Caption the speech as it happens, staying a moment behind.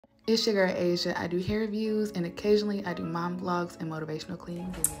It's your girl Asia. I do hair reviews and occasionally I do mom vlogs and motivational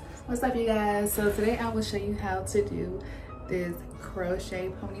cleaning videos. What's up, you guys? So today I will show you how to do this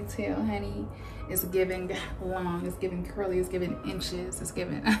crochet ponytail, honey. It's giving long, it's giving curly, it's giving inches, it's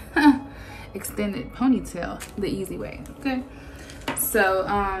giving extended ponytail the easy way, okay? So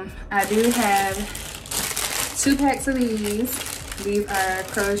I do have 2 packs of these. These are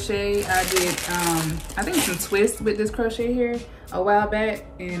crochet. I did I think some twists with this crochet here a while back,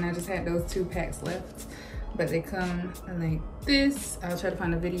 and I just had those 2 packs left, but they come like this. I'll try to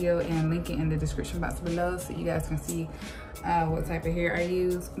find a video and link it in the description box below so you guys can see what type of hair I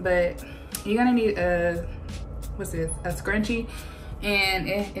use. But you're gonna need a scrunchie, and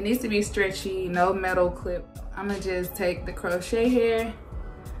it needs to be stretchy, no metal clip. I'm gonna just take the crochet hair,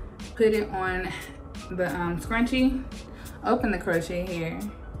 put it on the scrunchie, open the crochet hair,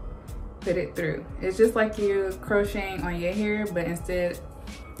 put it through. It's just like you're crocheting on your hair, but instead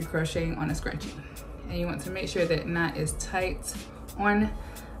you're crocheting on a scrunchie. And you want to make sure that knot is tight on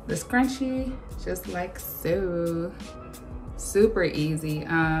the scrunchie, just like so. Super easy.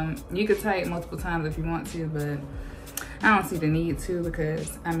 You could tie it multiple times if you want to, but I don't see the need to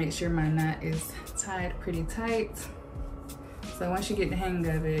because I make sure my knot is tied pretty tight. So once you get the hang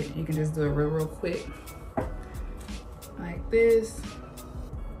of it, you can just do it real quick. Like this.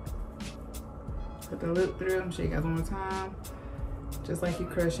 Put the loop through. I'm show you guys one more time. Just like you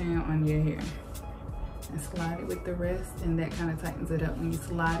crocheting on your hair. And slide it with the rest, and that kind of tightens it up when you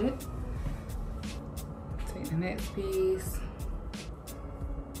slide it. Take the next piece.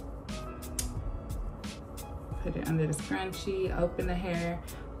 Put it under the scrunchie, open the hair,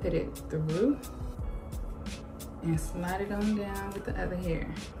 put it through, and slide it on down with the other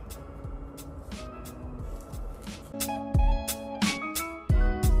hair.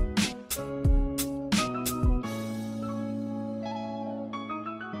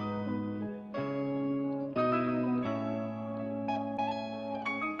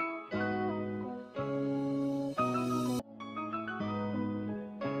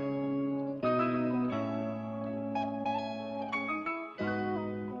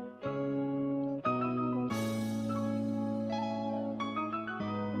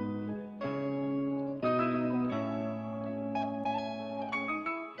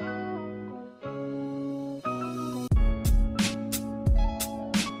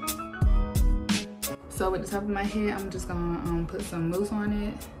 So with the top of my head, I'm just gonna put some mousse on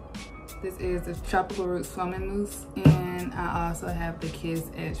it. This is the Tropical Roots Foaming Mousse, and I also have the Kiss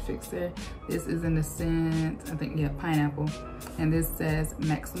Edge Fixer. This is in the scent, I think, yeah, pineapple, and this says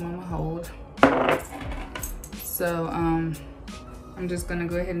maximum hold. So I'm just gonna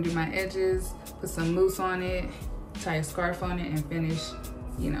go ahead and do my edges, put some mousse on it, tie a scarf on it, and finish,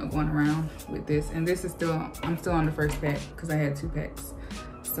 you know, going around with this. And this is I'm still on the first pack because I had 2 packs.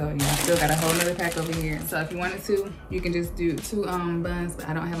 So yeah, I still got a whole nother pack over here. So if you wanted to, you can just do 2 buns, but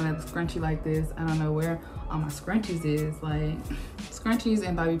I don't have another scrunchie like this. I don't know where all my scrunchies is. Like, scrunchies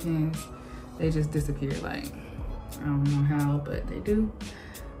and bobby pins, they just disappear. Like, I don't know how, but they do.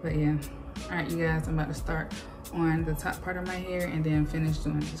 But yeah, all right, you guys, I'm about to start on the top part of my hair and then finish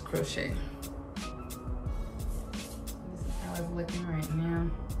doing this crochet. This is how it's looking right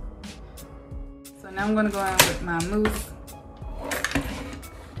now. So now I'm gonna go in with my mousse.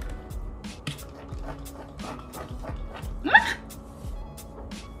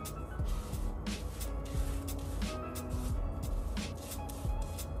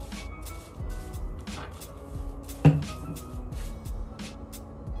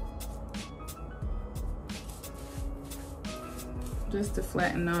 Just to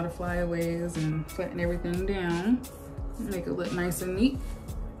flatten all the flyaways and flatten everything down, make it look nice and neat.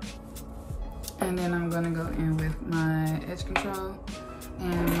 And then I'm gonna go in with my edge control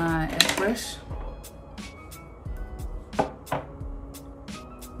and my edge brush.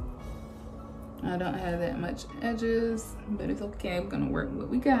 I don't have that much edges, but it's okay. We're gonna work what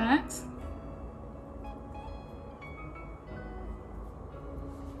we got.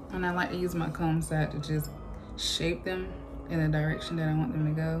 And I like to use my comb set to just shape them in the direction that I want them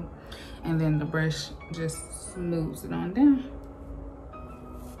to go. And then the brush just smooths it on down.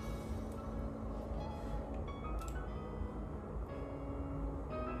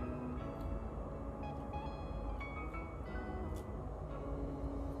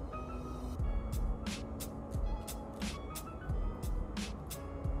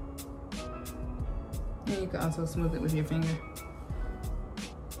 And you can also smooth it with your finger.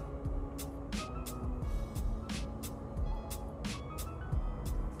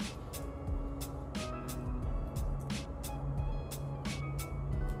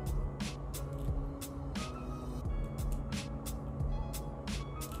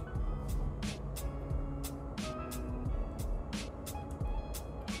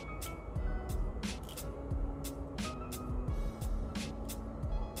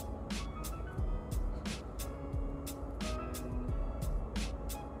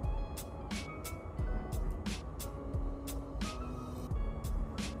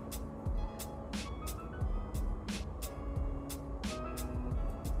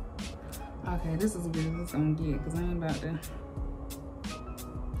 Okay, this is good as it's gonna get, because I ain't about to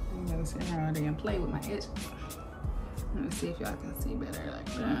sit here all day and play with my edges. Let me see if y'all can see better like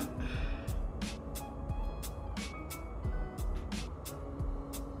that.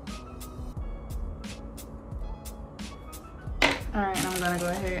 All right, I'm gonna go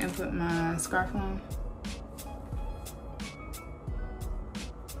ahead and put my scarf on.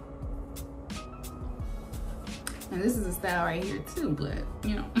 And this is a style right here too, but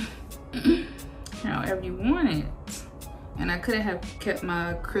you know, however you want it. And I couldn't have kept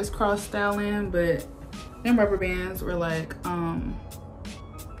my crisscross style in, but them rubber bands were like,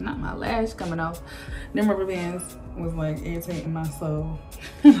 not my lash coming off. Them rubber bands was like irritating my soul.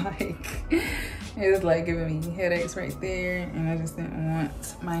 Like, it was like giving me headaches right there, and I just didn't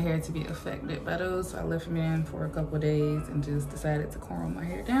want my hair to be affected by those. So I left them in for a couple of days and just decided to curl my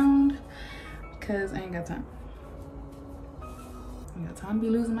hair down because I ain't got time. I ain't got time to be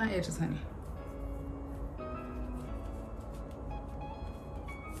losing my edges, honey.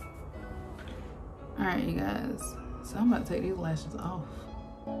 All right, you guys. So I'm about to take these lashes off.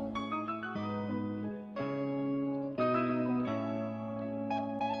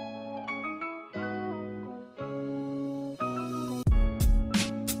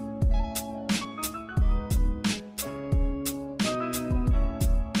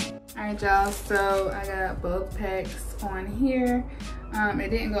 Alright y'all, so I got both packs on here. It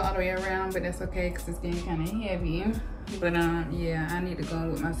didn't go all the way around, but that's okay because it's getting kind of heavy. But yeah, I need to go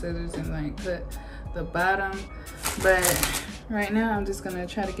with my scissors and like cut the bottom. But right now I'm just gonna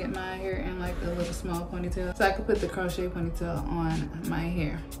try to get my hair in like a little small ponytail so I can put the crochet ponytail on my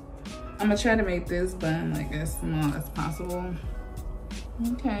hair. I'm gonna try to make this bun like as small as possible.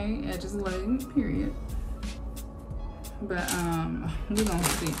 Okay, edges laid, period. But we're gonna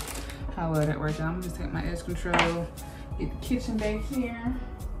see how well that works out. I'm gonna just take my edge control, get the kitchen back here.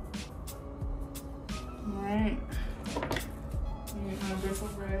 All right, use my bristle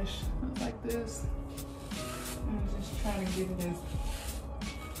brush like this. I'm just trying to get it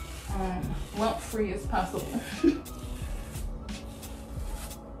as lump free as possible.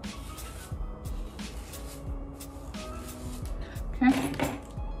 Okay.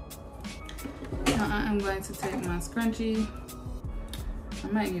 Now I'm going to take my scrunchie. I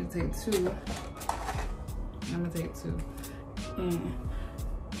might need to take two. I'm gonna take two and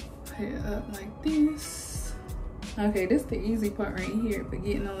put it up like this. Okay, this is the easy part right here, but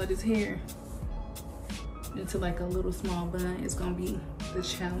getting all of this hair into like a little small bun is gonna be the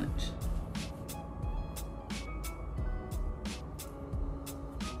challenge.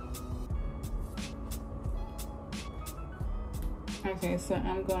 Okay, so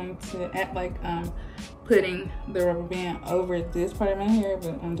I'm going to act like I'm putting the rubber band over this part of my hair,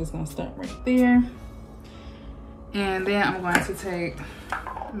 but I'm just gonna start right there. And then I'm going to take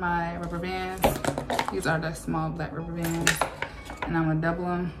my rubber bands. These are the small black rubber bands. And I'm gonna double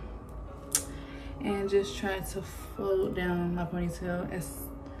them. And just try to fold down my ponytail as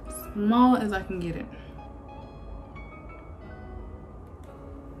small as I can get it.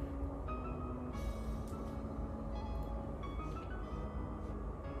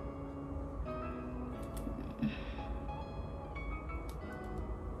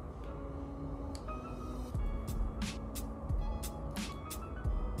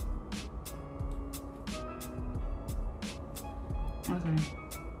 Okay,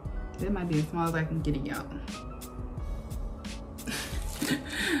 that might be as small as I can get it, y'all.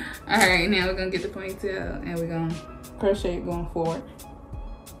 All right, now we're gonna get the ponytail and we're gonna crochet it going forward.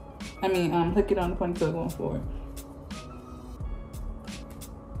 I mean, hook it on the ponytail going forward.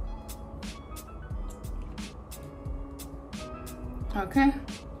 Okay,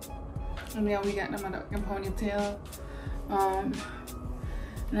 and now we got the motherfucking ponytail.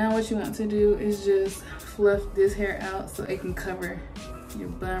 Now what you want to do is just fluff this hair out so it can cover your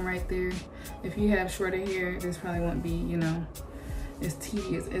bun right there. If you have shorter hair, this probably won't be, you know, as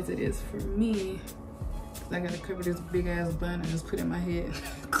tedious as it is for me. I gotta cover this big ass bun and just put it in my head.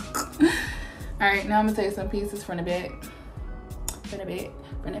 All right, now I'm gonna take some pieces from the back. From the back,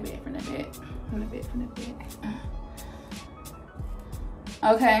 from the back, from the back, from the back, from the back.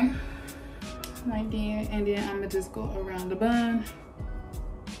 Okay, right there, and then I'm gonna just go around the bun.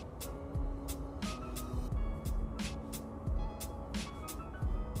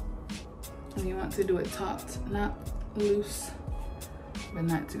 And you want to do it taut, not loose, but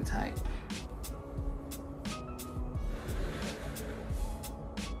not too tight.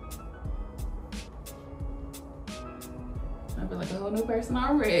 I feel like a whole new person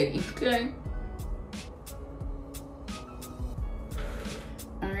already, okay?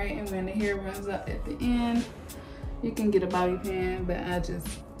 All right, and when the hair runs up at the end, you can get a bobby pin, but I just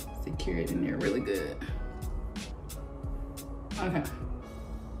secure it in there really good. Okay.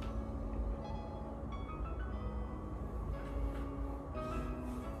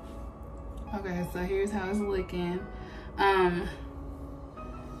 Okay, so here's how it's looking. I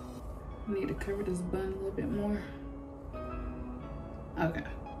need to cover this bun a little bit more. Okay.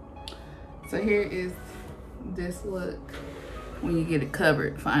 So here is this look when you get it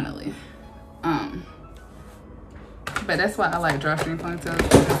covered finally. But that's why I like drawstring ponytails,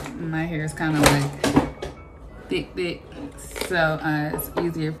 because my hair is kind of like thick, so it's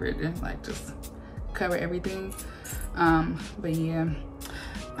easier for it to like just cover everything. But yeah,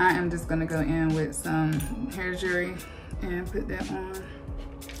 I am just gonna go in with some hair jewelry and put that on.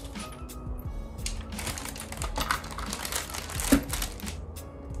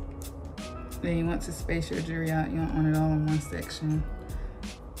 Then you want to space your jewelry out. You don't want it all in one section.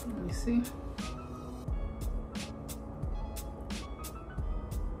 Let me see.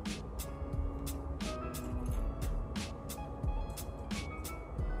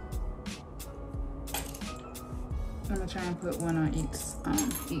 I'm gonna try and put one on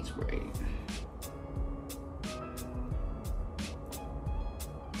each braid.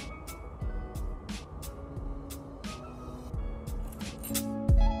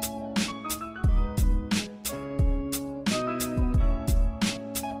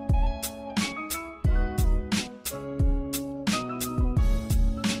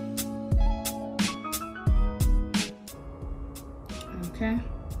 Okay.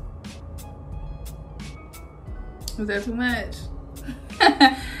 Was that too much?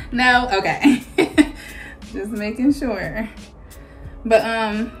 No, okay. Just making sure. But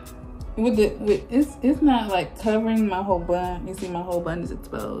it's not like covering my whole bun. You see my whole bun is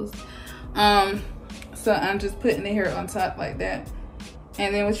exposed. So I'm just putting the hair on top like that.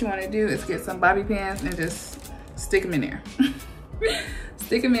 And then what you want to do is get some bobby pins and just stick them in there.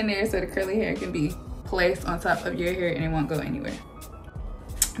 Stick them in there so the curly hair can be placed on top of your hair and it won't go anywhere.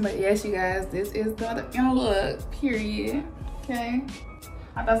 But yes, you guys, this is the final look, period. Okay.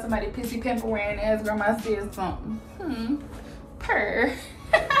 I thought somebody pissy pimple wearing ass grandma said something. Purr.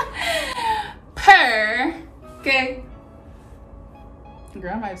 Purr. Okay.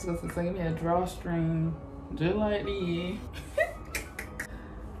 Girl, I might just go to give me a drawstring just like this.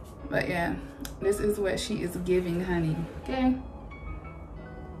 But yeah, this is what she is giving, honey. Okay.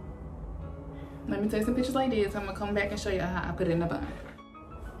 Let me take some pictures like this. I'm gonna come back and show you how I put it in the bun.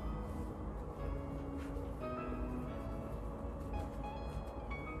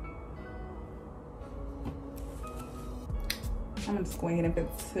 I'm gonna just go ahead and put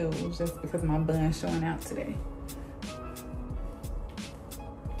two just because my bun's showing out today.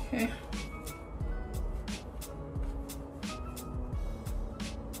 Okay.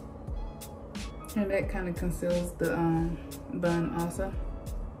 And that kind of conceals the bun also.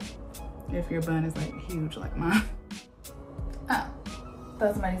 If your bun is like huge like mine. Oh,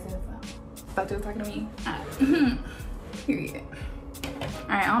 thought somebody said something. Thought you were talking to me. Oh. Period. All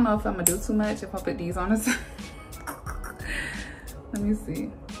right, I don't know if I'm gonna do too much if I put these on the side. Let me see.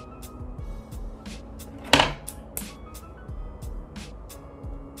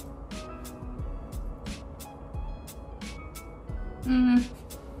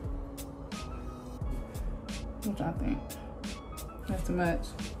 What y'all think? That's too much?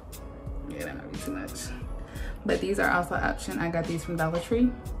 Yeah, that might be too much. But these are also an option. I got these from Dollar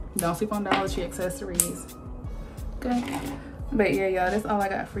Tree. Don't sleep on Dollar Tree accessories. Okay. But yeah, y'all, that's all I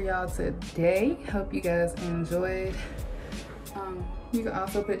got for y'all today. Hope you guys enjoyed. You can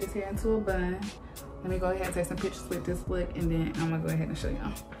also put this hair into a bun. Let me go ahead and take some pictures with this look, and then I'm gonna go ahead and show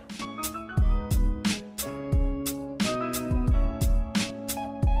y'all.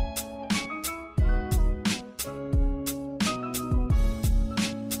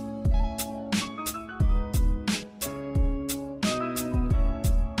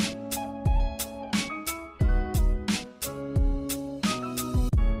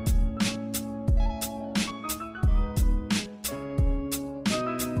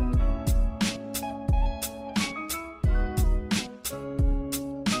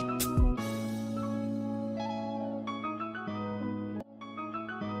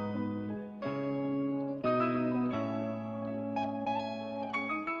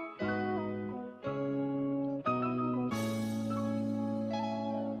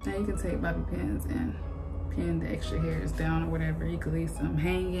 Now you can take bobby pins and pin the extra hairs down or whatever. You could leave some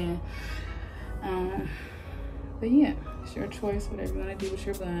hanging. But yeah, it's your choice, whatever you want to do with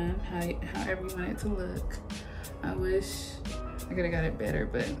your bun, however you want it to look. I wish I could have got it better,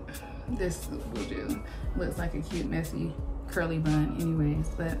 but this will do. Looks like a cute, messy, curly bun anyways.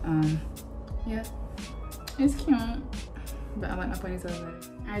 But yeah, it's cute. but I like my ponytail better.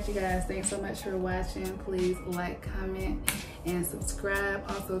 All right, you guys, thanks so much for watching. Please like, comment, and subscribe.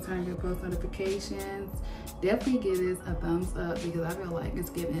 Also turn on your post notifications. Definitely give this a thumbs up because I feel like it's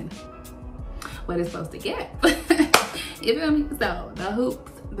giving what it's supposed to get. You feel me? So the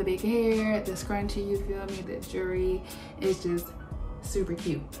hoops, the big hair, the scrunchie, you feel me, the jewelry is just super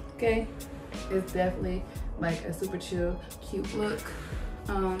cute. Okay, it's definitely like a super chill, cute look.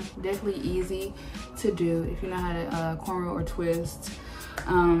 Definitely easy to do if you know how to cornrow or twist.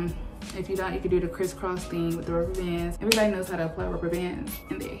 If you don't, you can do the crisscross thing with the rubber bands. Everybody knows how to apply rubber bands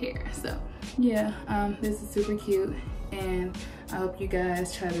in their hair. So yeah, this is super cute, and I hope you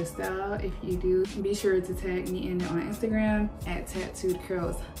guys try this style. If you do, be sure to tag me in it on Instagram at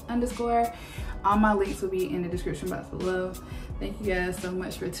tattooedcurls_. All my links will be in the description box below. Thank you guys so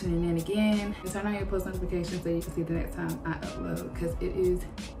much for tuning in again. And turn on your post notifications so you can see the next time I upload, because it is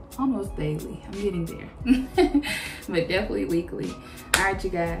almost daily. I'm getting there, but definitely weekly. All right, you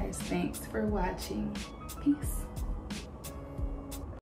guys, thanks for watching. Peace.